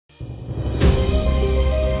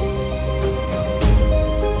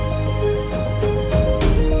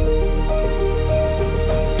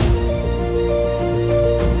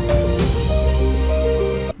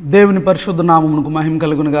దేవుని పరిశుద్ధ నామమునకు మహిమ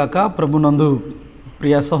కలుగును గాక. ప్రభునందు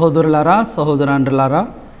ప్రియ సహోదరులారా, సహోదరాండ్రులారా,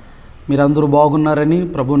 మీరందరూ బాగున్నారని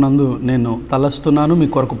ప్రభునందు నేను తలస్తున్నాను, మీ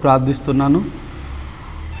కొరకు ప్రార్థిస్తున్నాను.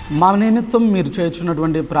 మా నిమిత్తం మీరు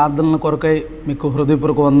చేస్తున్నటువంటి ప్రార్థనల కొరకై మీకు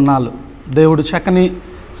హృదయపూర్వక వందనాలు. దేవుడు చక్కని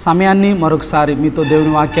సమయాన్ని మరొకసారి మీతో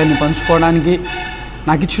దేవుని వాక్యాన్ని పంచుకోవడానికి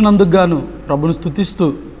నాకు ఇచ్చినందుకు గాను ప్రభుని స్తుతిస్తూ,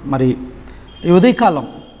 మరి ఈ ఉదయకాలం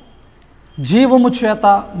జీవము చేత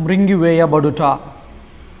మృంగివేయబడుట,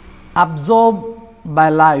 అబ్జర్వ్ బై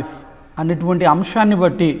లైఫ్ అనేటువంటి అంశాన్ని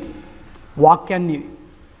బట్టి వాక్యాన్ని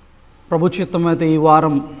ప్రభు చిత్తమైతే ఈ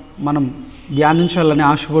వారం మనం ధ్యానించాలని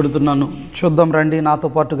ఆశపడుతున్నాను. చూద్దాం రండి నాతో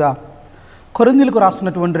పాటుగా. కొరింథీయులకు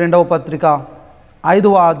రాసినటువంటి 2వ పత్రిక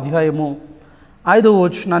 5వ అధ్యాయము 5వ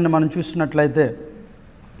వచనాన్ని మనం చూసినట్లయితే,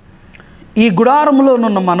 ఈ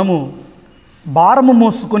గుడారములోనున్న మనము భారము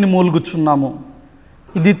మోసుకొని మూలుగుచున్నాము.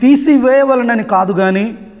 ఇది తీసివేయవలనని కాదు కానీ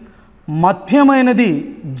మధ్యమైనది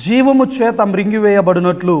జీవము చేత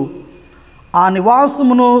మృంగివేయబడినట్లు ఆ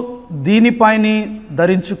నివాసమును దీనిపైన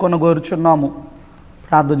ధరించుకొనగోరుచున్నాము.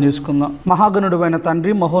 ప్రార్థన చేసుకుందాం. మహాగణుడైన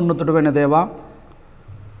తండ్రి, మహోన్నతుడైన దేవ,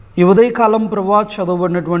 ఈ ఉదయకాలం ప్రభువా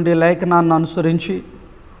చదవబడినటువంటి లేఖనాన్ని అనుసరించి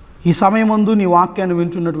ఈ సమయమందు నీ వాక్యాన్ని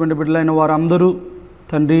వింటున్నటువంటి బిడ్డలైన వారందరూ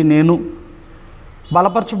తండ్రి, నేను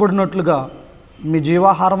బలపరచబడినట్లుగా మీ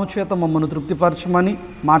జీవాహారము చేత మమ్మల్ని తృప్తిపరచమని,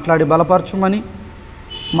 మాట్లాడి బలపరచమని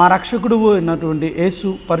మా రక్షకుడు అయినటువంటి యేసు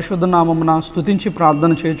పరిశుద్ధ నామమున స్తుతించి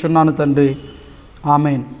ప్రార్థన చేయుచున్నాను తండ్రి,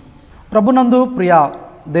 ఆమేన్. ప్రభునందు ప్రియ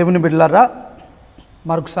దేవుని బిడ్డలారా,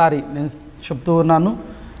 మరొకసారి నేను చెప్తూ ఉన్నాను.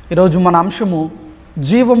 ఈరోజు మన అంశము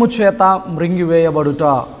జీవము చేత మృంగివేయబడుట.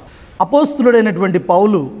 అపోస్తులుడైనటువంటి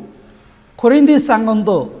పౌలు కొరింథీ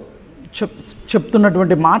సంఘంతో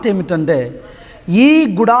చెప్తున్నటువంటి మాట ఏమిటంటే, ఈ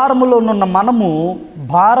గుడారములోనున్న మనము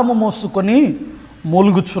భారము మోసుకొని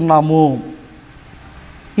మూలుగుచున్నాము.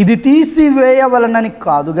 ఇది తీసివేయవలనని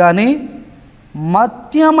కాదు కానీ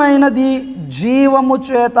మధ్యమైనది జీవము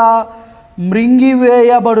చేత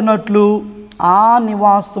మృంగివేయబడినట్లు ఆ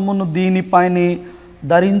నివాసమును దీనిపైన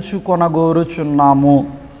ధరించుకొనగోరుచున్నాము.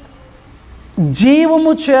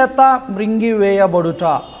 జీవము చేత మృంగివేయబడుట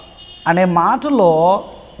అనే మాటలో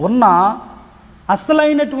ఉన్న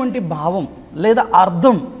అసలైనటువంటి భావం లేదా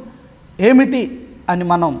అర్థం ఏమిటి అని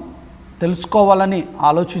మనం తెలుసుకోవాలని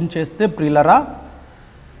ఆలోచించేస్తే ప్రియులరా,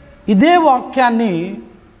 ఇదే వాక్యాన్ని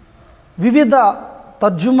వివిధ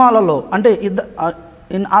తర్జుమాలలో అంటే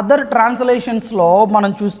ఇన్ అదర్ ట్రాన్స్లేషన్స్లో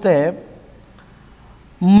మనం చూస్తే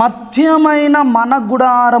మధ్యమైన మన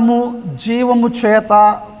గుడారము జీవము చేత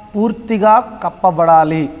పూర్తిగా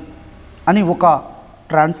కప్పబడాలి అని ఒక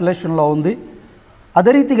ట్రాన్స్లేషన్లో ఉంది.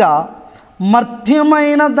 అదే రీతిగా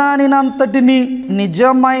మధ్యమైన దానినంతటిని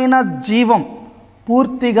నిజమైన జీవం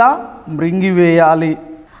పూర్తిగా మృంగివేయాలి.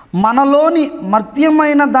 మనలోని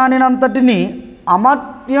మర్త్యమైన దానినంతటిని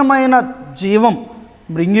అమర్త్యమైన జీవం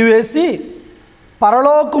మృంగివేసి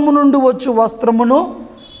పరలోకము నుండి వచ్చు వస్త్రమును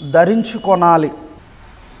ధరించుకొనాలి.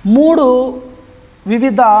 3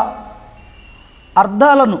 వివిధ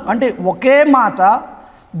అర్థాలను, అంటే ఒకే మాట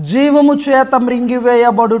జీవము చేత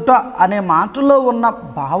మృంగివేయబడుట అనే మాటలో ఉన్న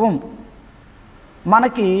భావం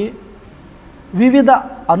మనకి వివిధ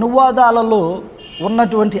అనువాదాలలో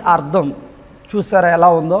ఉన్నటువంటి అర్థం చూసారా ఎలా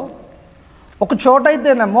ఉందో. ఒక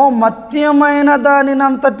చోటైతేనేమో మర్త్యమైన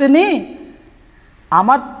దానినంతటిని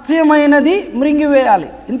అమర్త్యమైనది మృంగివేయాలి.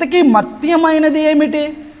 ఇంతకీ మర్త్యమైనది ఏమిటి?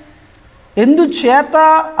 ఎందుచేత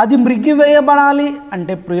అది మృంగివేయబడాలి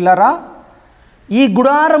అంటే ప్రియులరా, ఈ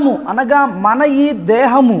గుడారము అనగా మన ఈ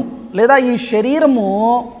దేహము లేదా ఈ శరీరము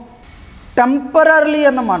టెంపరరీ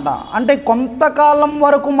అన్నమాట. అంటే కొంతకాలం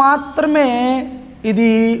వరకు మాత్రమే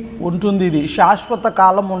ఇది ఉంటుంది, ఇది శాశ్వత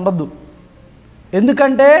కాలం ఉండదు.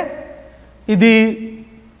 ఎందుకంటే ఇది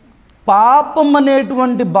పాపం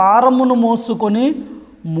అనేటువంటి భారమును మోసుకొని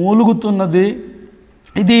మూలుగుతున్నది.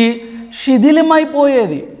 ఇది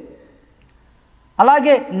శిథిలమైపోయేది,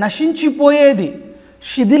 అలాగే నశించిపోయేది.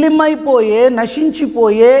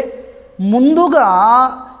 నశించిపోయే ముందుగా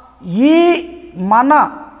ఈ మన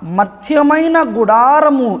మధ్యమైన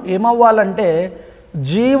గుడారము ఏమవ్వాలంటే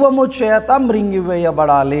జీవము చేత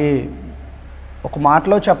మృంగివేయబడాలి. ఒక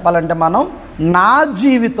మాటలో చెప్పాలంటే మనం, నా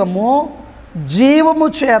జీవితము జీవము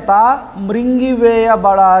చేత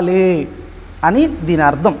మృంగివేయబడాలి అని దీని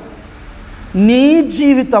అర్థం. నీ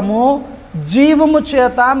జీవితము జీవము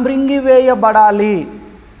చేత మృంగివేయబడాలి.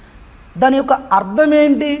 దాని యొక్క అర్థం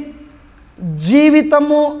ఏంటి?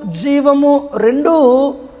 జీవితము జీవము రెండు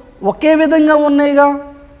ఒకే విధంగా ఉన్నాయిగా.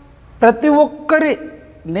 ప్రతి ఒక్కరి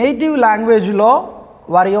నేటివ్ లాంగ్వేజ్లో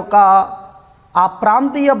వారి యొక్క ఆ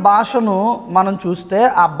ప్రాంతీయ భాషను మనం చూస్తే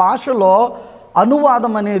ఆ భాషలో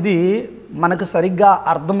అనువాదం అనేది మనకు సరిగ్గా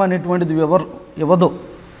అర్థం అనేటువంటిది ఇవ్వదు.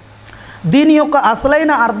 దీని యొక్క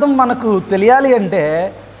అసలైన అర్థం మనకు తెలియాలి అంటే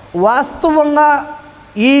వాస్తవంగా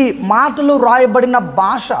ఈ మాటలు రాయబడిన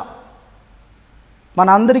భాష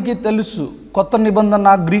మనందరికీ తెలుసు. కొత్త నిబంధన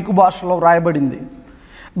గ్రీకు భాషలో రాయబడింది.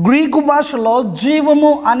 గ్రీకు భాషలో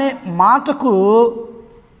జీవము అనే మాటకు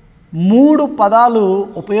 3 పదాలు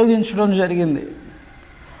ఉపయోగించడం జరిగింది.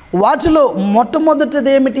 వాటిలో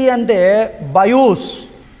మొట్టమొదటిది ఏమిటి అంటే బయోస్.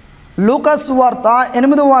 లూకా సువార్త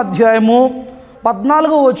 8వ అధ్యాయము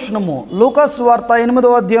 14వ వచనము. లూకా సువార్త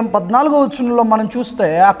 8వ అధ్యాయం 14వ వచనంలో మనం చూస్తే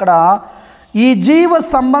అక్కడ ఈ జీవ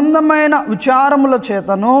సంబంధమైన విచారముల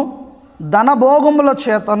చేతను ధనభోగముల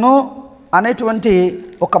చేతను అనేటువంటి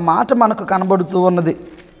ఒక మాట మనకు కనబడుతూ ఉన్నది.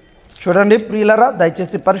 చూడండి ప్రియులరా,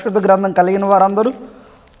 దయచేసి పరిశుద్ధ గ్రంథం కలిగిన వారందరూ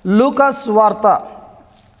లూకా సువార్త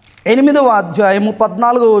 8వ అధ్యాయము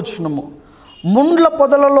 14వ వచనము. ముండ్ల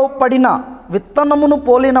పొదలలో పడిన విత్తనమును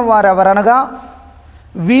పోలిన వారెవరనగా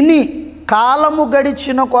విని కాలము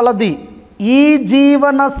గడిచిన కొలది ఈ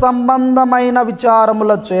జీవన సంబంధమైన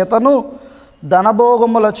విచారముల చేతను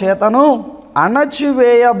ధనభోగముల చేతను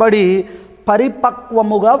అణచివేయబడి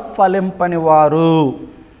పరిపక్వముగా ఫలింపనివారు.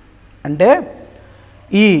 అంటే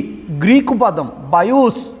ఈ గ్రీకు పదం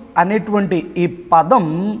బయోస్ అనేటువంటి ఈ పదం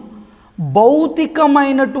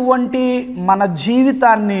భౌతికమైనటువంటి మన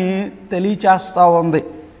జీవితాన్ని తెలియచేస్తూ ఉంది.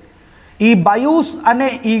 ఈ బయోస్ అనే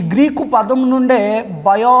ఈ గ్రీకు పదం నుండే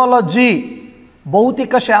బయాలజీ,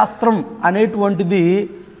 భౌతిక శాస్త్రం అనేటువంటిది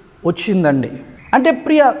వచ్చిందండి. అంటే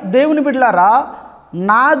ప్రియ దేవుని బిడ్డలారా,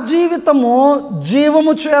 నా జీవితము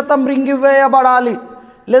జీవము చేత మృంగివేయబడాలి,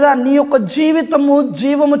 లేదా నీ యొక్క జీవితము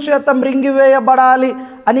జీవము చేత మృంగివేయబడాలి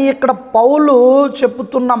అని ఇక్కడ పౌలు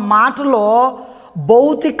చెప్పుతున్న మాటలో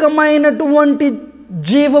భౌతికమైనటువంటి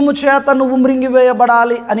జీవము చేత నువ్వు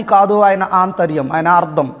మృంగివేయబడాలి అని కాదు ఆయన ఆంతర్యం, ఆయన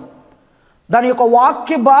అర్థం. దాని యొక్క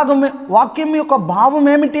వాక్యం యొక్క భావం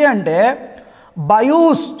ఏమిటి అంటే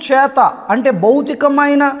బయోస్ చేత, అంటే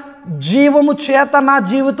భౌతికమైన జీవము చేత నా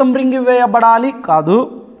జీవితం మృంగివేయబడాలి కాదు.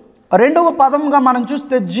 రెండవ పదంగా మనం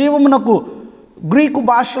చూస్తే జీవమునకు గ్రీకు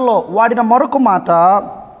భాషలో వాడిన మరొక మాట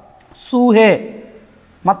సూహే.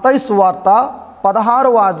 మత్తయి సువార్త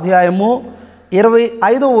 16వ అధ్యాయము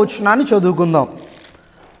 25వ వచనాన్ని చదువుకుందాం.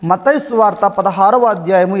 మత్తయి సువార్త 16వ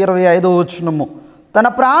అధ్యాయము 25వ వచనము. తన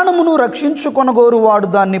ప్రాణమును రక్షించుకొనగోరు వాడు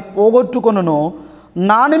దాన్ని పోగొట్టుకొనును,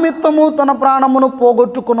 నా నిమిత్తము తన ప్రాణమును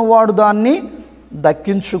పోగొట్టుకున్నవాడు దాన్ని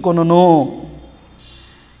దక్కించుకొనును.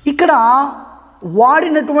 ఇక్కడ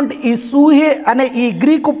వాడినటువంటి ఈ సూహే అనే ఈ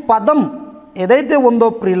గ్రీకు పదం ఏదైతే ఉందో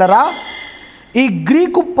ప్రియులరా, ఈ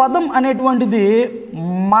గ్రీకు పదం అనేటువంటిది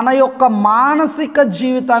మన యొక్క మానసిక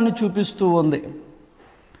జీవితాన్ని చూపిస్తూ ఉంది.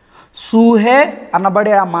 సూహే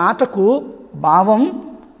అనబడే ఆ మాటకు భావం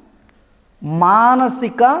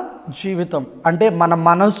మానసిక జీవితం, అంటే మన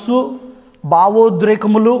మనస్సు,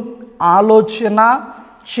 భావోద్రేకములు, ఆలోచన,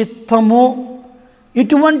 చిత్తము,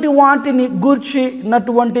 ఇటువంటి వాటిని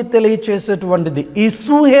గూర్చినటువంటి తెలియచేసేటువంటిది. ఈ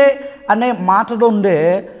సూహే అనే మాటలో ఉండే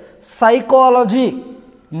సైకాలజీ,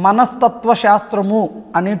 మనస్తత్వ శాస్త్రము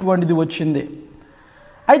అనేటువంటిది వచ్చింది.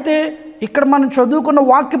 అయితే ఇక్కడ మనం చదువుకున్న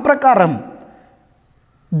వాక్య ప్రకారం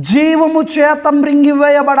జీవము చేత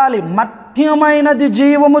మృంగివేయబడాలి, మర్త్యమైనది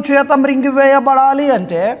జీవము చేత మృంగివేయబడాలి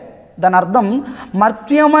అంటే దాని అర్థం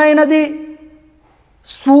మర్త్యమైనది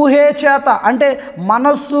సూహే చేత, అంటే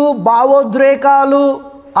మనస్సు, భావోద్రేకాలు,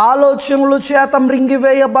 ఆలోచనలు చేత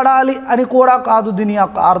మృంగివేయబడాలి అని కూడా కాదు దీని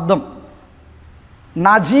యొక్క అర్థం.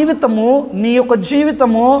 నా జీవితము, నీ యొక్క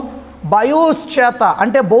జీవితము బయోస్ చేత,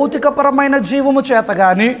 అంటే భౌతికపరమైన జీవము చేత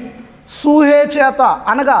కానీ సూహే చేత,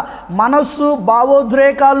 అనగా మనస్సు,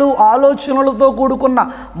 భావోద్రేకాలు, ఆలోచనలతో కూడుకున్న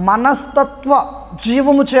మనస్తత్వ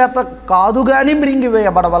జీవము చేత కాదు కానీ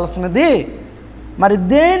మృంగివేయబడవలసినది మరి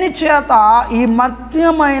దేని చేత ఈ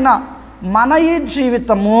మర్త్యమైన మన ఈ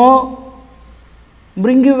జీవితము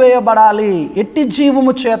మృంగివేయబడాలి? ఎట్టి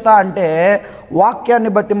జీవము చేత అంటే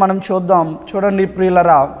వాక్యాన్ని బట్టి మనం చూద్దాం. చూడండి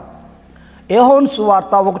ప్రియులరా, యోహాను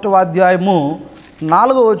సువార్త 1వ అధ్యాయము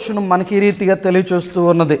 4వ వచనం మనకి ఈ రీతిగా తెలియచేస్తూ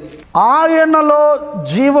ఉన్నది. ఆయనలో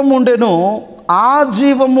జీవముండెను, ఆ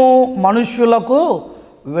జీవము మనుష్యులకు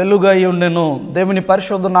వెలుగై ఉండెను. దేవుని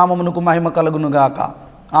పరిశుద్ధ నామమునకు మహిమ కలుగును గాక.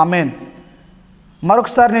 ఆమేన్.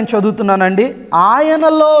 మరొకసారి నేను చదువుతున్నానండి.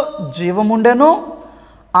 ఆయనలో జీవముండెను,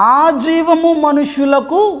 ఆ జీవము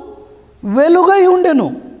మనుష్యులకు వెలుగై ఉండెను.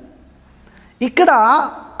 ఇక్కడ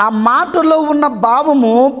ఆ మాటలో ఉన్న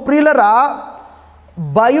భావము ప్రియులరా,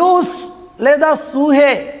 బయోస్ లేదా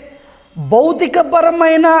సూహే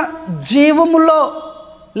భౌతికపరమైన జీవములో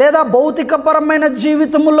లేదా భౌతికపరమైన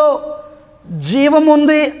జీవితములో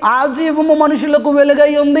జీవముంది, ఆ జీవము మనుషులకు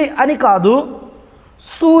వెలుగై ఉంది అని కాదు.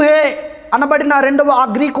 సూహే అనబడిన రెండవ ఆ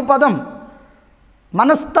గ్రీకు పదం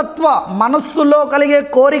మనస్తత్వ, మనస్సులో కలిగే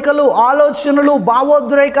కోరికలు, ఆలోచనలు,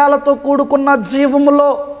 భావోద్రేకాలతో కూడుకున్న జీవములో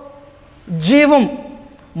జీవం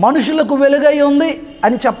మనుషులకు వెలుగై ఉంది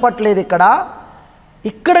అని చెప్పట్లేదు.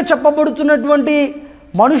 ఇక్కడ చెప్పబడుతున్నటువంటి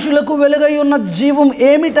మనుషులకు వెలుగై ఉన్న జీవం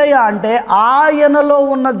ఏమిటయ్యా అంటే ఆయనలో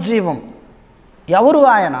ఉన్న జీవం. ఎవరు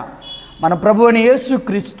ఆయన? మన ప్రభు అయిన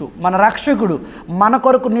యేసుక్రీస్తు, మన రక్షకుడు, మన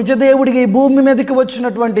కొరకు నిజదేవుడిగా ఈ భూమి మీదకి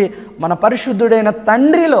వచ్చినటువంటి మన పరిశుద్ధుడైన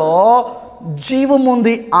తండ్రిలో జీవం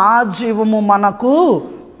ఉంది. ఆ జీవము మనకు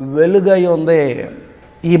వెలుగై ఉంది.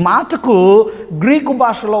 ఈ మాటకు గ్రీకు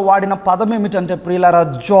భాషలో వాడిన పదం ఏమిటంటే ప్రియులారా,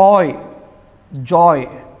 జాయ్.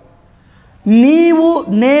 నీవు,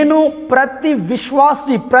 నేను, ప్రతి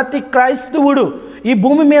విశ్వాసి, ప్రతి క్రైస్తవుడు, ఈ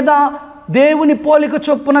భూమి మీద దేవుని పోలిక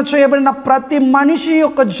చొప్పున చేయబడిన ప్రతి మనిషి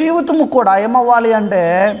యొక్క జీవితము కూడా ఏమవ్వాలి అంటే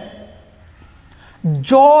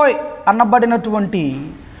జాయ్ అనబడినటువంటి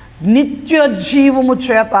నిత్య జీవము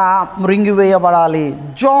చేత మృంగివేయబడాలి.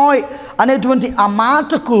 జాయ్ అనేటువంటి ఆ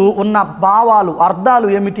మాటకు ఉన్న భావాలు, అర్థాలు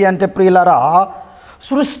ఏమిటి అంటే ప్రియులరా,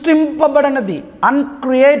 సృష్టింపబడినది,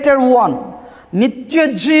 అన్క్రియేటెడ్ వన్, నిత్య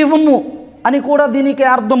జీవము అని కూడా దీనికి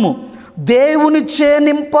అర్థము. దేవునిచే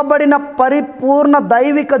నింపబడిన పరిపూర్ణ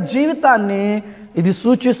దైవిక జీవితాన్ని ఇది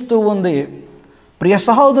సూచిస్తూ ఉంది. ప్రియ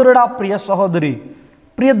సహోదరుడా, ప్రియ సహోదరి,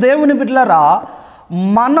 ప్రియ దేవుని బిడ్డలారా,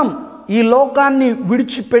 మనం ఈ లోకాన్ని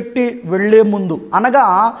విడిచిపెట్టి వెళ్ళే ముందు, అనగా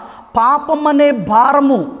పాపం అనే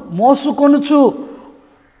భారము మోసుకొనుచు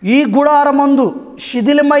ఈ గుడారమందు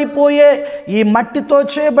శిథిలమైపోయే ఈ మట్టితో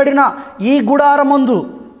చేయబడిన ఈ గుడారమందు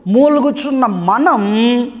మూలుగుచున్న మనం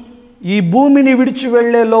ఈ భూమిని విడిచి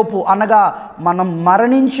వెళ్ళే లోపు, అనగా మనం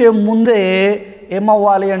మరణించే ముందే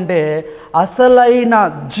ఏమవ్వాలి అంటే అసలైన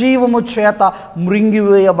జీవము చేత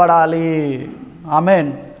మృంగివేయబడాలి. ఆమేన్.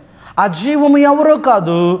 ఆ జీవము ఎవరో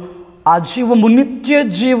కాదు, ఆ జీవము నిత్య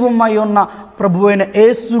జీవమై ఉన్న ప్రభు అయిన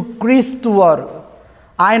యేసుక్రీస్తు వారు.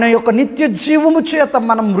 ఆయన యొక్క నిత్య జీవము చేత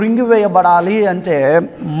మనం మృంగివేయబడాలి అంటే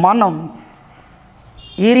మనం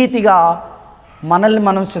ఈ రీతిగా మనల్ని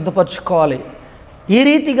మనం సిద్ధపరచుకోవాలి. ఈ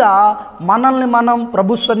రీతిగా మనల్ని మనం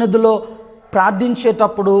ప్రభు సన్నిధిలో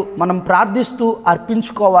ప్రార్థించేటప్పుడు మనం ప్రార్థిస్తూ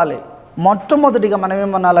అర్పించుకోవాలి. మొట్టమొదటిగా మనం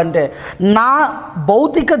ఏమనాలంటే, నా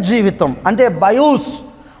భౌతిక జీవితం అంటే బయోస్,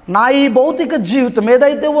 నా ఈ భౌతిక జీవితం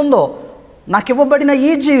ఏదైతే ఉందో, నాకు ఇవ్వబడిన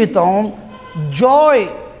ఈ జీవితం జాయ్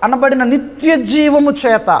అనబడిన నిత్య జీవము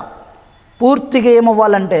చేత పూర్తిగా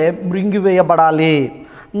ఏమవ్వాలంటే మృంగివేయబడాలి.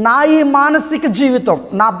 నా ఈ మానసిక జీవితం,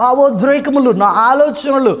 నా భావోద్రేకములు, నా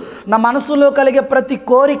ఆలోచనలు, నా మనసులో కలిగే ప్రతి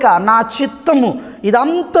కోరిక, నా చిత్తము,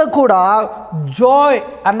 ఇదంతా కూడా జాయ్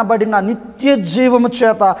అనబడిన నిత్య జీవము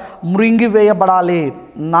చేత మృంగివేయబడాలి.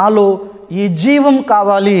 నాలో ఈ జీవం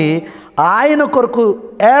కావాలి. ఆయన కొరకు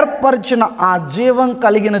ఏర్పరిచిన ఆ జీవం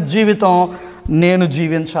కలిగిన జీవితం నేను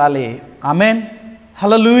జీవించాలి. ఆమేన్.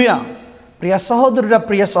 హల్లెలూయా. ప్రియ సహోదరుడా,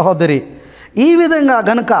 ప్రియ సహోదరి, ఈ విధంగా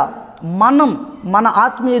గనుక మనం మన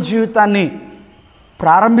ఆత్మీయ జీవితాన్ని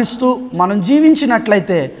ప్రారంభిస్తూ మనం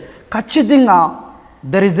జీవించినట్లయితే ఖచ్చితంగా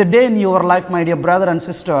there is a day in your life my dear brother and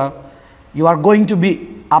sister, you are going to be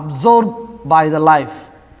observed by the life.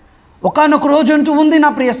 ఒకానొక రోజు అంటూ ఉంది నా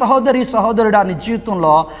ప్రియ సహోదరి, సహోదరుడా, నీ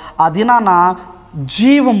జీవితంలో ఆ దినాన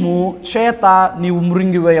జీవము చేత నీవు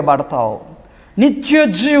మృంగివేయబడతావు. నిత్య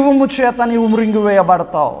జీవము చేత నీవు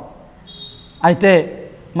మృంగివేయబడతావు. అయితే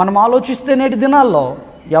మనం ఆలోచిస్తే నేటి దినాల్లో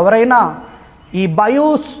ఎవరైనా ఈ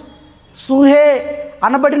బయోస్, సూహే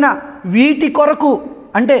అనబడిన వీటి కొరకు,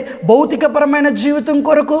 అంటే భౌతికపరమైన జీవితం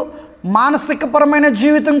కొరకు, మానసికపరమైన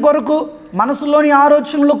జీవితం కొరకు, మనసులోని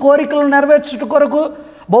ఆలోచనలు, కోరికలు నెరవేర్చుట కొరకు,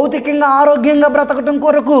 భౌతికంగా ఆరోగ్యంగా బ్రతకటం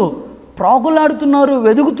కొరకు ప్రాకులాడుతున్నారు,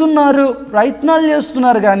 వెదుగుతున్నారు, ప్రయత్నాలు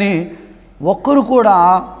చేస్తున్నారు. కానీ ఒక్కరు కూడా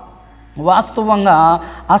వాస్తవంగా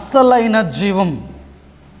అసలైన జీవం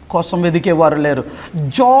కోసం వెదికేవారు లేరు.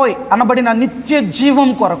 జాయ్ అనబడిన నిత్య జీవం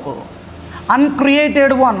కొరకు,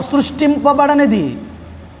 అన్క్రియేటెడ్ వన్, సృష్టింపబడనిది,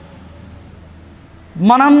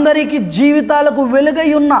 మనందరికీ జీవితాలకు వెలుగై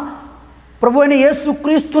ఉన్న ప్రభు అయిన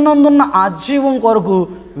యేసుక్రీస్తునందున్న ఆ జీవం కొరకు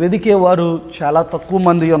వెదికేవారు చాలా తక్కువ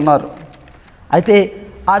మంది ఉన్నారు. అయితే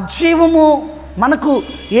ఆ జీవము మనకు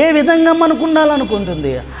ఏ విధంగా మనకు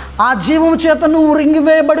ఉండాలనుకుంటుంది? ఆ జీవము చేత నువ్వు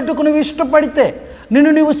రింగివేయబడుటకు నువ్వు ఇష్టపడితే,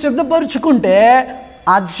 నిన్ను నువ్వు సిద్ధపరుచుకుంటే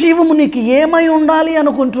ఆ జీవము నీకు ఏమై ఉండాలి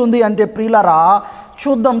అనుకుంటుంది అంటే ప్రియులారా,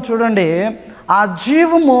 చూడండి. ఆ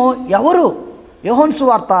జీవము ఎవరు? యోహాను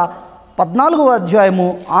సువార్త 14వ అధ్యాయము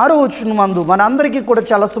 6వ వచనమందు మనందరికీ కూడా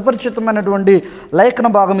చాలా సుపరిచితమైనటువంటి లేఖన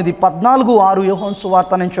భాగం ఇది. 14:6 యోహాను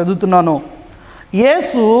సువార్త నేను చదువుతున్నాను.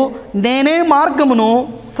 యేసు, నేనే మార్గమును,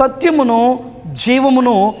 సత్యమును,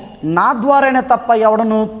 జీవమును, నా ద్వారానే తప్ప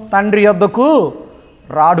ఎవడను తండ్రి యొద్దకు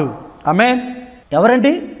రాడు. ఆమేన్.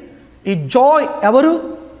 ఎవరండి ఈ జాయ్? ఎవరు?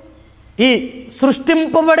 ఈ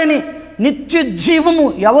సృష్టింపబడని నిత్య జీవము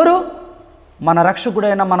ఎవరు? మన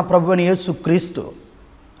రక్షకుడైన మన ప్రభువైన యేసుక్రీస్తు.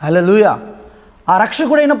 హల్లెలూయా. ఆ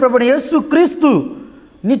రక్షకుడైన ప్రభువైన యేసుక్రీస్తు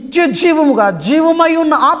నిత్య జీవముగా జీవమై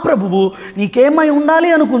ఉన్న ఆ ప్రభువు నీకేమై ఉండాలి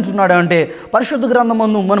అనుకుంటున్నాడు అంటే, పరిశుద్ధ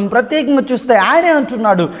గ్రంథమందు మనం ప్రత్యేకంగా చూస్తే ఆయనే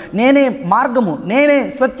అంటున్నాడు, నేనే మార్గము, నేనే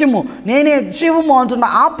సత్యము, నేనే జీవము అంటున్న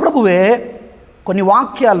ఆ ప్రభువే కొన్ని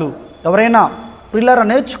వాక్యాలు ఎవరైనా పిల్లరా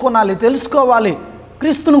నేర్చుకోవాలి, తెలుసుకోవాలి,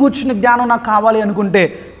 క్రీస్తుని గుర్చిన జ్ఞానం నాకు కావాలి అనుకుంటే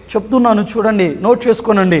చెప్తున్నాను, చూడండి, నోట్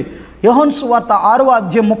చేసుకోనండి. యోహాను సువార్త 6వ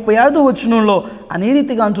అధ్యాయం 35వ వచనంలో ఆయన ఈ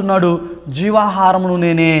రీతిగా అంటున్నాడు, జీవాహారమును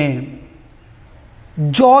నేనే.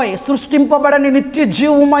 జాయ్, సృష్టింపబడని నిత్య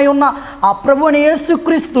జీవమై ఉన్న ఆ ప్రభువుని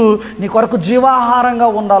యేసుక్రీస్తు నీ కొరకు జీవాహారంగా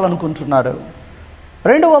ఉండాలనుకుంటున్నాడు.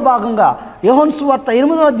 రెండవ భాగంగా యోహాను సువార్త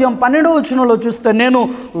 8వ అధ్యాయం 12వ వచనంలో చూస్తే, నేను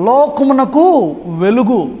లోకమునకు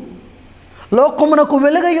వెలుగు. లోకమునకు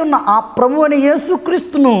వెలుగై ఉన్న ఆ ప్రభువుని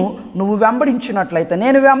యేసుక్రీస్తును నువ్వు వెంబడించినట్లయితే,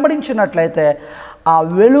 నేను వెంబడించినట్లయితే, ఆ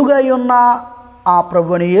వెలుగై ఉన్న ఆ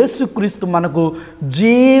ప్రభువుని యేసుక్రీస్తు మనకు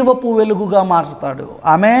జీవపు వెలుగుగా మారుతాడు.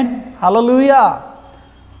 ఆమేన్, హల్లెలూయా.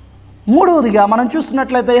 మూడవదిగా మనం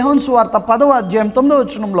చూసినట్లయితే యోహాను సువార్త 10వ అధ్యాయం 9వ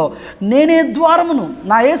వచనంలో, నేనే ద్వారమును.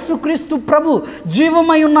 నా యేసుక్రీస్తు ప్రభు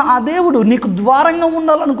జీవమై ఉన్న ఆ దేవుడు నీకు ద్వారంగా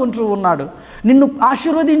ఉండాలనుకుంటూ ఉన్నాడు. నిన్ను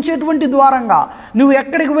ఆశీర్వదించేటువంటి ద్వారంగా, నువ్వు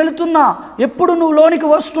ఎక్కడికి వెళుతున్నా, ఎప్పుడు నువ్వు లోనికి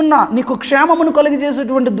వస్తున్నా నీకు క్షేమమును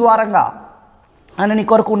కలిగజేసేటువంటి ద్వారంగా ఆయన నీ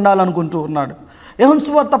కొరకు ఉండాలనుకుంటూ ఉన్నాడు. యోహాను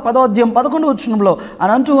సువార్త 10వ అధ్యాయం 11వ వచనంలో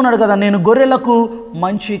ఆయన అంటూ ఉన్నాడు కదా, నేను గొర్రెలకు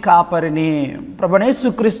మంచి కాపరిని. ప్రభువైన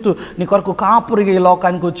యేసుక్రీస్తు నీ కొరకు కాపురిగా ఈ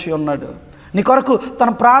లోకానికి వచ్చి ఉన్నాడు, నీ కొరకు తన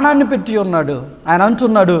ప్రాణాన్ని పెట్టి ఉన్నాడు. ఆయన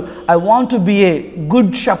అంటున్నాడు, I want to be a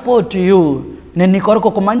good shepherd to you. నేను నీ కొరకు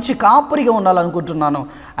ఒక మంచి కాపురిగా ఉండాలనుకుంటున్నాను.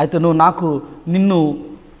 అయితే నువ్వు నిన్ను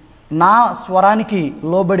నా స్వరానికి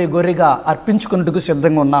లోబడే గొర్రెగా అర్పించుకున్నట్టుకు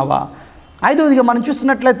సిద్ధంగా ఉన్నావా? ఐదవదిగా మనం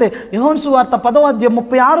చూసినట్లయితే యోహాను సువార్త 10వ అధ్యాయం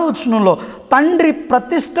 36వ వచనంలో, తండ్రి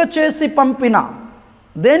ప్రతిష్ఠ చేసి పంపిన,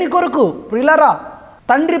 దేని కొరకు ప్రియులారా?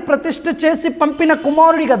 తండ్రి ప్రతిష్ఠ చేసి పంపిన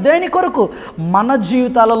కుమారుడిగా, దేని కొరకు? మన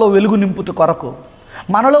జీవితాలలో వెలుగు నింపుట కొరకు.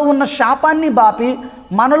 మనలో ఉన్న శాపాన్ని బాపి,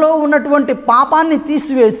 మనలో ఉన్నటువంటి పాపాన్ని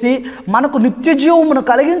తీసివేసి మనకు నిత్య జీవమును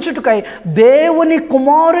కలిగించుటకై దేవుని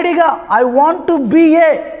కుమారుడిగా, I want to be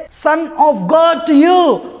A son of God to you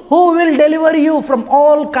who will deliver you from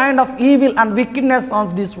all kind of evil and wickedness of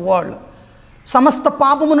this world. సమస్త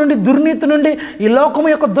పాపము నుండి, దుర్నీతి నుండి, ఈ లోకము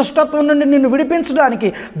యొక్క దుష్టత్వం నుండి నిన్ను విడిపించడానికి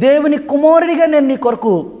దేవుని కుమారుడిగా నేను నీ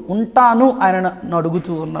కొరకు ఉంటాను ఆయన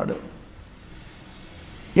అడుగుతూ ఉన్నాడు.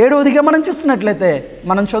 ఏడవదిగా మనం చూసినట్లయితే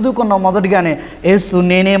మనం చదువుకున్నాం మొదటిగానే, యేసు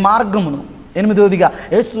నేనే మార్గమును. ఎనిమిదవదిగా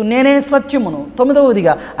యేసు నేనే సత్యమును.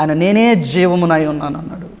 తొమ్మిదవదిగా ఆయన నేనే జీవమునై ఉన్నాను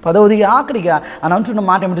అన్నాడు. పదవదిగా ఆఖరిగా ఆయన అంటున్న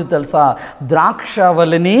మాట ఏమిటో తెలుసా?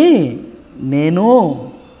 ద్రాక్షవల్లిని నేను,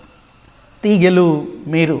 తీగెలు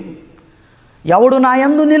మీరు. ఎవడు నా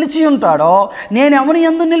యందు నిలిచి ఉంటాడో, నేను ఎవని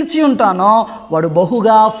యందు నిలిచి ఉంటానో వాడు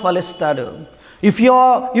బహుగా ఫలిస్తాడు. If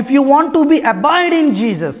you want to be abide in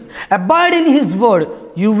Jesus, abide in his word,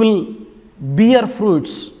 you will bear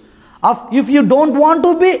fruits. If you don't want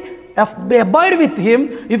to abide with him,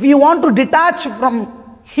 if you want to detach from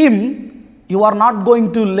him, you are not going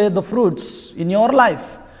to lay the fruits in your life.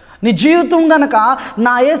 నీ జీవితం గనక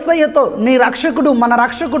నా యేసయ్యతో, నీ రక్షకుడు,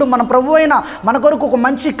 మన ప్రభు అయిన మన కొరకు ఒక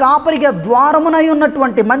మంచి కాపరిగా, ద్వారమునై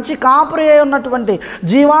ఉన్నటువంటి, మంచి కాపరి అయి ఉన్నటువంటి,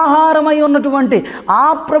 జీవాహారమై ఉన్నటువంటి ఆ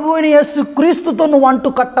ప్రభు అయిన యేసుక్రీస్తుతో నువ్వు అంటూ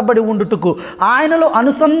కట్టబడి ఉండుటకు, ఆయనలో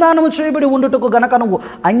అనుసంధానము చేయబడి ఉండుటకు గనక నువ్వు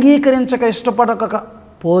అంగీకరించక,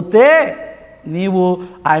 ఇష్టపడకపోతే నీవు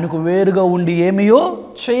ఆయనకు వేరుగా ఉండి ఏమీయో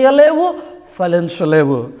చేయలేవు,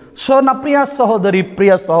 ఫలించలేవు. సో నా ప్రియ సహోదరి,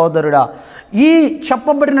 ప్రియ సహోదరుడా, ఈ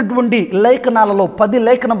చెప్పబడినటువంటి లేఖనాలలో 10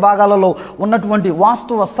 లేఖన భాగాలలో ఉన్నటువంటి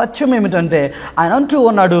వాస్తవ సత్యం ఏమిటంటే, ఆయన అంటూ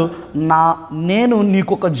ఉన్నాడు, నేను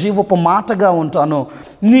నీకు ఒక జీవపు మాటగా ఉంటాను.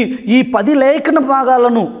 ఈ 10 లేఖన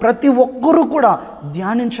భాగాలను ప్రతి ఒక్కరూ కూడా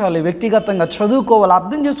ధ్యానించాలి, వ్యక్తిగతంగా చదువుకోవాలి,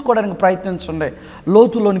 అర్థం చేసుకోవడానికి ప్రయత్నించండి.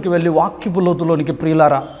 లోతులోనికి వెళ్ళి, వాక్యపు లోతులోనికి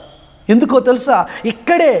ప్రియులారా. ఎందుకో తెలుసా?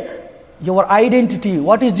 ఇక్కడే your identity,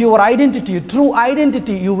 what is your identity, true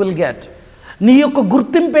identity you will get. నీ యొక్క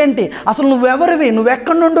గుర్తింపు ఏంటి? అసలు నువ్వెవరివి?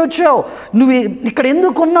 నువ్వెక్కడి నుండి వచ్చావు? నువ్వు ఇక్కడ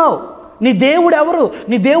ఎందుకున్నావు? నీ దేవుడు ఎవరు?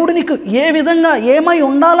 నీ దేవుడు నీకు ఏ విధంగా ఏమై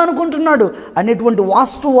ఉండాలనుకుంటున్నాడు అనేటువంటి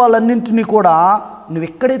వాస్తవాలన్నింటినీ కూడా నువ్వు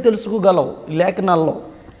ఇక్కడే తెలుసుకోగలవు లేఖనాల్లో.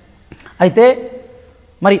 అయితే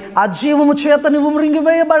మరి ఆ జీవము చేత నువ్వు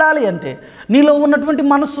మృంగివేయబడాలి అంటే నీలో ఉన్నటువంటి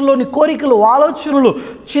మనస్సులోని కోరికలు, ఆలోచనలు,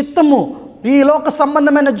 చిత్తము, ఈ లోక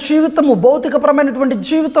సంబంధమైన జీవితము, భౌతికపరమైనటువంటి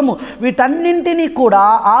జీవితము, వీటన్నింటినీ కూడా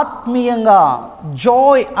ఆత్మీయంగా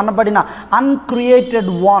జాయ్ అనబడిన అన్క్రియేటెడ్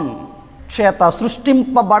వన్ చేత,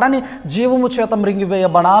 సృష్టింపబడని జీవము చేత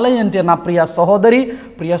మృంగివేయబడాలి అంటే నా ప్రియ సహోదరి,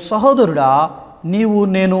 ప్రియ సహోదరుడా, నీవు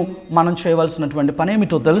నేను మనం చేయవలసినటువంటి పని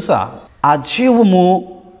ఏమిటో తెలుసా? ఆ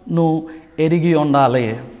జీవమును ఎరిగి ఉండాలి.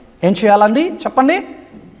 ఏం చేయాలండి చెప్పండి?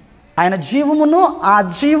 ఆయన జీవమును, ఆ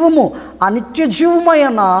జీవము, ఆ నిత్య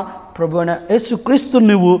జీవమైన ప్రభువైన యేసుక్రీస్తు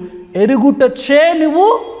నువ్వు ఎరుగుటచే నువ్వు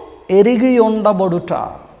ఎరిగి ఉండబడుట.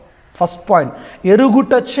 ఫస్ట్ పాయింట్,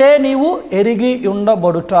 ఎరుగుటచే నీవు ఎరిగి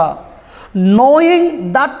ఉండబడుట. Knowing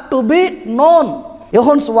that to be known.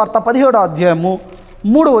 యోహాను సువార్త 17వ అధ్యాయము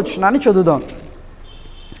 3వ వచనాన్ని చదువుదాం.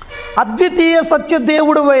 అద్వితీయ సత్య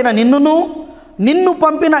దేవుడు అయిన నిన్ను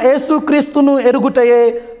పంపిన యేసుక్రీస్తును ఎరుగుటయే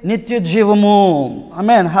నిత్య జీవము.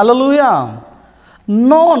 ఆమేన్, హల్లెలూయా.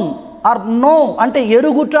 నోన్ ఆర్ నో అంటే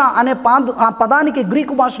ఎరుగుట అనే ఆ పదానికి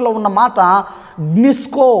గ్రీకు భాషలో ఉన్న మాట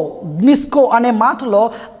గ్నిస్కో అనే మాటలో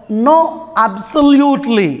నో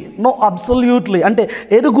అబ్సల్యూట్లీ అంటే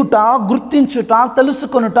ఎరుగుట, గుర్తించుట,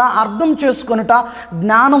 తెలుసుకొనుట, అర్థం చేసుకొనుట,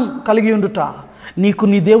 జ్ఞానం కలిగి ఉండుట. నీకు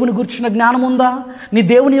నీ దేవుని గురించిన జ్ఞానం ఉందా? నీ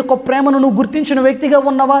దేవుని యొక్క ప్రేమను నువ్వు గుర్తించిన వ్యక్తిగా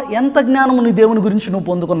ఉన్నావా? ఎంత జ్ఞానము నీ దేవుని గురించి నువ్వు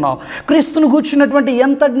పొందుకున్నావు? క్రీస్తును గురించినటువంటి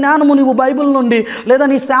ఎంత జ్ఞానము నువ్వు బైబిల్ నుండి లేదా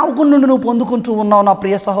నీ సేవకుడి నుండి నువ్వు పొందుకుంటూ ఉన్నావు? నా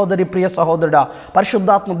ప్రియ సహోదరి, ప్రియ సహోదరుడా,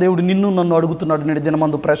 పరిశుద్ధాత్మ దేవుడు నిన్ను నన్ను అడుగుతున్నాడు నేడు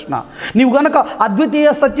దినమందు ప్రశ్న. నీవు గనక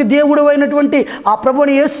అద్వితీయ సత్య దేవుడు అయినటువంటి ఆ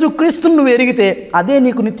ప్రభువుని యేసు క్రీస్తును నువ్వు ఎరిగితే అదే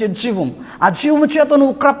నీకు నిత్య జీవం. ఆ జీవము చేత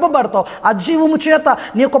నువ్వు క్రప్పబడతావు. ఆ జీవము చేత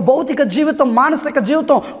నీ యొక్క భౌతిక జీవితం, మానసిక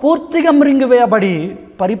జీవితం పూర్తిగా మృంగివేయబడి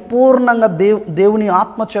పరిపూర్ణంగా దేవుని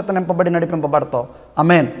ఆత్మచేత నింపబడి నడిపింపబడతావు.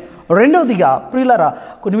 ఆమేన్. రెండవదిగా ప్రియులారా,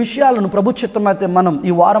 కొన్ని విషయాలను ప్రభు చిత్తమైతే మనం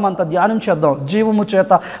ఈ వారం అంతా ధ్యానం చేద్దాం. జీవము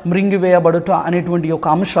చేత మృంగివేయబడుట అనేటువంటి ఒక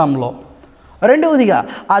అంశంలో రెండవదిగా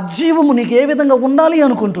ఆ జీవము నీకు ఏ విధంగా ఉండాలి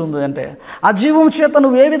అనుకుంటుంది అంటే, ఆ జీవము చేత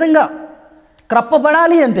నువ్వు ఏ విధంగా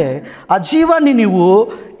క్రప్పబడాలి అంటే, ఆ జీవాన్ని నీవు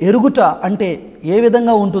ఎరుగుట అంటే ఏ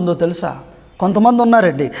విధంగా ఉంటుందో తెలుసా? కొంతమంది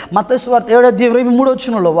ఉన్నారండి, మత్తయి సువార్త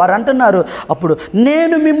 7:23 వారు అంటున్నారు, అప్పుడు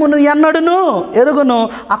నేను మిమ్మును ఎన్నడును ఎరుగును,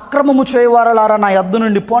 అక్రమము చేయవారలారా నా యొద్ద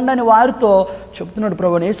నుండి పొండని వారితో చెప్తున్నాడు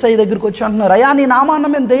ప్రభువు. యేసయ్య దగ్గరికి వచ్చి అంటున్నారు, అయ్యా నీ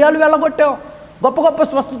నామాన్న మేము దెయ్యాలు వెళ్ళగొట్టాం, గొప్ప గొప్ప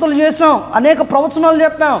స్వస్థతలు చేసాం, అనేక ప్రవచనాలు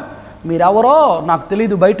చెప్పాం, మీరెవరో నాకు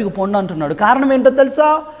తెలియదు, బయటకు పొండి అంటున్నాడు. కారణం ఏంటో తెలుసా?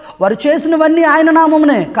 వారు చేసినవన్నీ ఆయన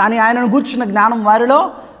నామమునే, కానీ ఆయనను గూర్చిన జ్ఞానం వారిలో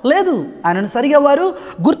లేదు. ఆయనను సరిగా వారు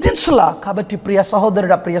గుర్తించలా. కాబట్టి ప్రియ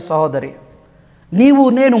సహోదరుడా, ప్రియ సహోదరి, నీవు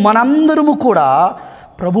నేను మనందరము కూడా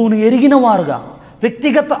ప్రభువును ఎరిగిన వారుగా,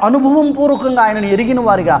 వ్యక్తిగత అనుభవం పూర్వకంగా ఆయనను ఎరిగిన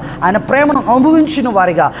వారిగా, ఆయన ప్రేమను అనుభవించిన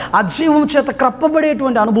వారిగా, ఆ జీవం చేత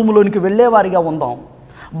క్రప్పబడేటువంటి అనుభవంలోనికి వెళ్ళేవారిగా ఉందాం.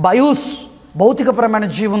 బయూస్ భౌతికపరమైన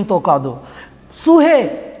జీవంతో కాదు, సుహే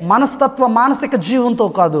మనస్తత్వ మానసిక జీవంతో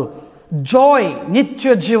కాదు, జాయ్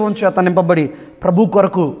నిత్య జీవం చేత నింపబడి ప్రభు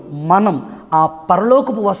కొరకు మనం ఆ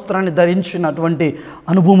పరలోకపు వస్త్రాన్ని ధరించినటువంటి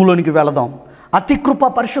అనుభవంలోనికి వెళదాం. అతి కృప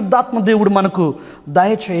పరిశుద్ధాత్మ దేవుడు మనకు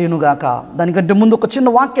దయచేయునుగాక. దానికంటే ముందు ఒక చిన్న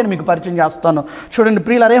వాక్యాన్ని మీకు పరిచయం చేస్తాను. చూడండి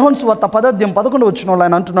ప్రియులారా, యోహాను సువార్త 10:11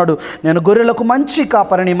 ఆయన అంటున్నాడు, నేను గొర్రెలకు మంచి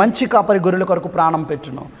కాపరి గొర్రెల కొరకు ప్రాణం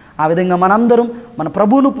పెట్టును. ఆ విధంగా మనందరం మన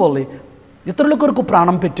ప్రభువును పోలి ఇతరుల కొరకు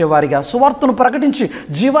ప్రాణం పెట్టేవారిగా, సువార్తను ప్రకటించి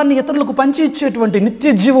జీవాన్ని ఇతరులకు పంచి ఇచ్చేటువంటి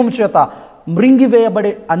నిత్య జీవం చేత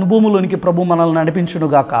మృంగివేయబడే అనుభవంలోనికి ప్రభు మనల్ని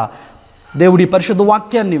నడిపించునుగాక. దేవుడి పరిశుద్ధ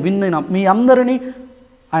వాక్యాన్ని విన్న మీ అందరినీ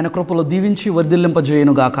ఆయన కృపలో దీవించి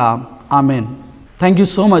వర్ధిల్లింపజేయునుగాక. Amen. Thank you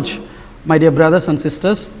so much my dear brothers and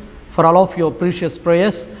sisters for all of your precious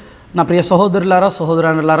prayers. నా ప్రియ సహోదరులారా,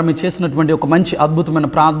 సహోదరులారా, మీరు చేసినటువంటి ఒక మంచి అద్భుతమైన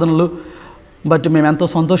ప్రార్థనలు బట్టి మేము ఎంతో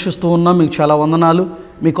సంతోషిస్తూ ఉన్నాం. మీకు చాలా వందనాలు.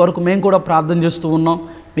 మీ కొరకు మేము కూడా ప్రార్థన చేస్తూ ఉన్నాం.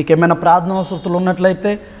 మీకు ఏమైనా ప్రార్థన అవసరతలు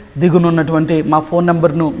ఉన్నట్లయితే దిగునున్నటువంటి మా ఫోన్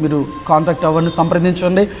నెంబర్ను మీరు కాంటాక్ట్ అవ్వండి,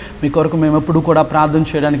 సంప్రదించండి. మీ కొరకు మేము ఎప్పుడు కూడా ప్రార్థన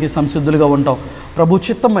చేయడానికి సంసిద్ధులుగా ఉంటాం. ప్రభు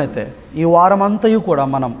చిత్తం అయితే ఈ వారం అంతయు కూడా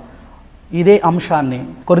మనం ఇదే అంశాన్ని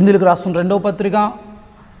కొరింథీయులకు రాసిన 2వ పత్రిక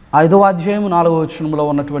 5వ అధ్యాయం 4వ వచనంలో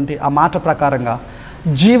ఉన్నటువంటి ఆ మాట ప్రకారంగా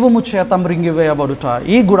జీవము చేత మృంగివేయబడుట,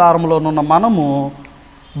 ఈ గుడారంలోనున్న మనము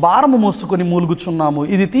భారము మోసుకొని మూలుగుచున్నాము,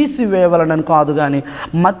 ఇది తీసివేయవలనని కాదు కానీ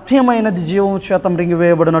మధ్యమైనది జీవము చేత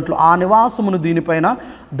మృంగివేయబడినట్లు ఆ నివాసమును దీనిపైన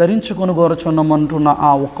ధరించుకొని కోరుచున్నామంటున్న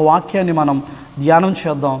ఆ ఒక్క వాక్యాన్ని మనం ధ్యానం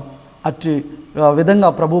చేద్దాం. అట్టి విధంగా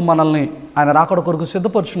ప్రభు మనల్ని ఆయన రాకడ కొరకు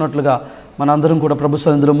సిద్ధపరచున్నట్లుగా మనందరం కూడా ప్రభు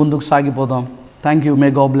సన్నిధిలో ముందుకు సాగిపోదాం. Thank you. May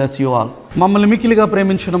God bless you all. మమ్మల్ని మిక్కిలిగా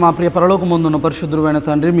ప్రేమించిన మా ప్రియ పరలోకమందున్న పరిశుద్ధుడైన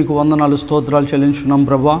తండ్రి, మీకు వందనాలు, స్తోత్రాలు చెల్లించున్నాం.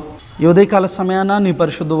 ప్రభా, ఈ ఉదయకాల సమయాన నీ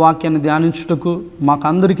పరిశుద్ధ వాక్యాన్ని ధ్యానించుటకు మాకు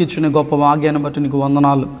అందరికీ ఇచ్చిన గొప్ప వాక్యాన్ని బట్టి నీకు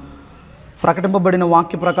వందనాలు. ప్రకటింపబడిన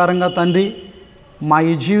వాక్య ప్రకారంగా తండ్రి, మా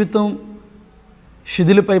ఈ జీవితం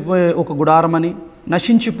శిథిలిపైపోయే ఒక గుడారమని,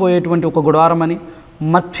 నశించిపోయేటువంటి ఒక గుడారమని,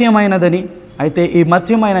 మధ్యమైనదని, అయితే ఈ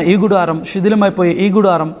మధ్యమైన ఈ గుడారం, శిథిలమైపోయే ఈ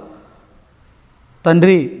గుడారం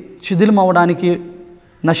తండ్రి శిథిలం అవ్వడానికి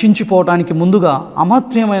నశించిపోవటానికి ముందుగా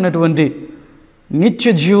అమర్త్యమైనటువంటి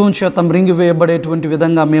నిత్య జీవం చేత మృంగివేయబడేటువంటి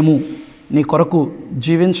విధంగా మేము నీ కొరకు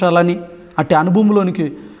జీవించాలని, అట్టి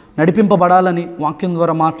అనుభవంలోనికి నడిపింపబడాలని వాక్యం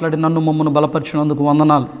ద్వారా మాట్లాడి నన్ను మమ్మల్ని బలపరిచినందుకు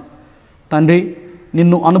వందనాలు తండ్రి.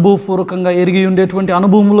 నిన్ను అనుభవపూర్వకంగా ఎరిగి ఉండేటువంటి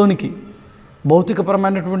అనుభవంలోనికి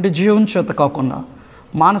భౌతికపరమైనటువంటి జీవం చేత కాకుండా,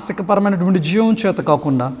 మానసికపరమైనటువంటి జీవం చేత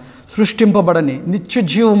కాకుండా, సృష్టింపబడని నిత్య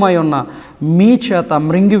జీవమై ఉన్న మీ చేత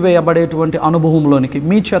మృంగివేయబడేటువంటి అనుభవంలోనికి,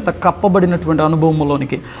 మీ చేత కప్పబడినటువంటి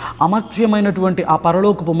అనుభవంలోనికి, అమర్త్యమైనటువంటి ఆ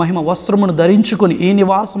పరలోకపు మహిమ వస్త్రమును ధరించుకొని ఈ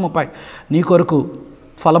నివాసముపై నీ కొరకు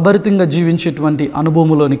ఫలభరితంగా జీవించేటువంటి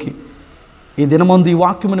అనుభవంలోనికి ఈ దినమందు ఈ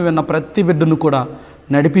వాక్యమును విన్న ప్రతి బిడ్డను కూడా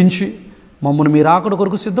నడిపించి మమ్మల్ని మీరు రాకడ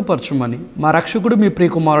కొరకు సిద్ధపరచమని మా రక్షకుడు మీ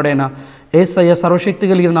ప్రియకుమారుడైన యేసయ్య సర్వశక్తి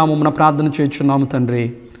కలిగిన నామమున ప్రార్థన చేయుచున్నాము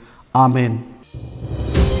తండ్రి. ఆమెన్.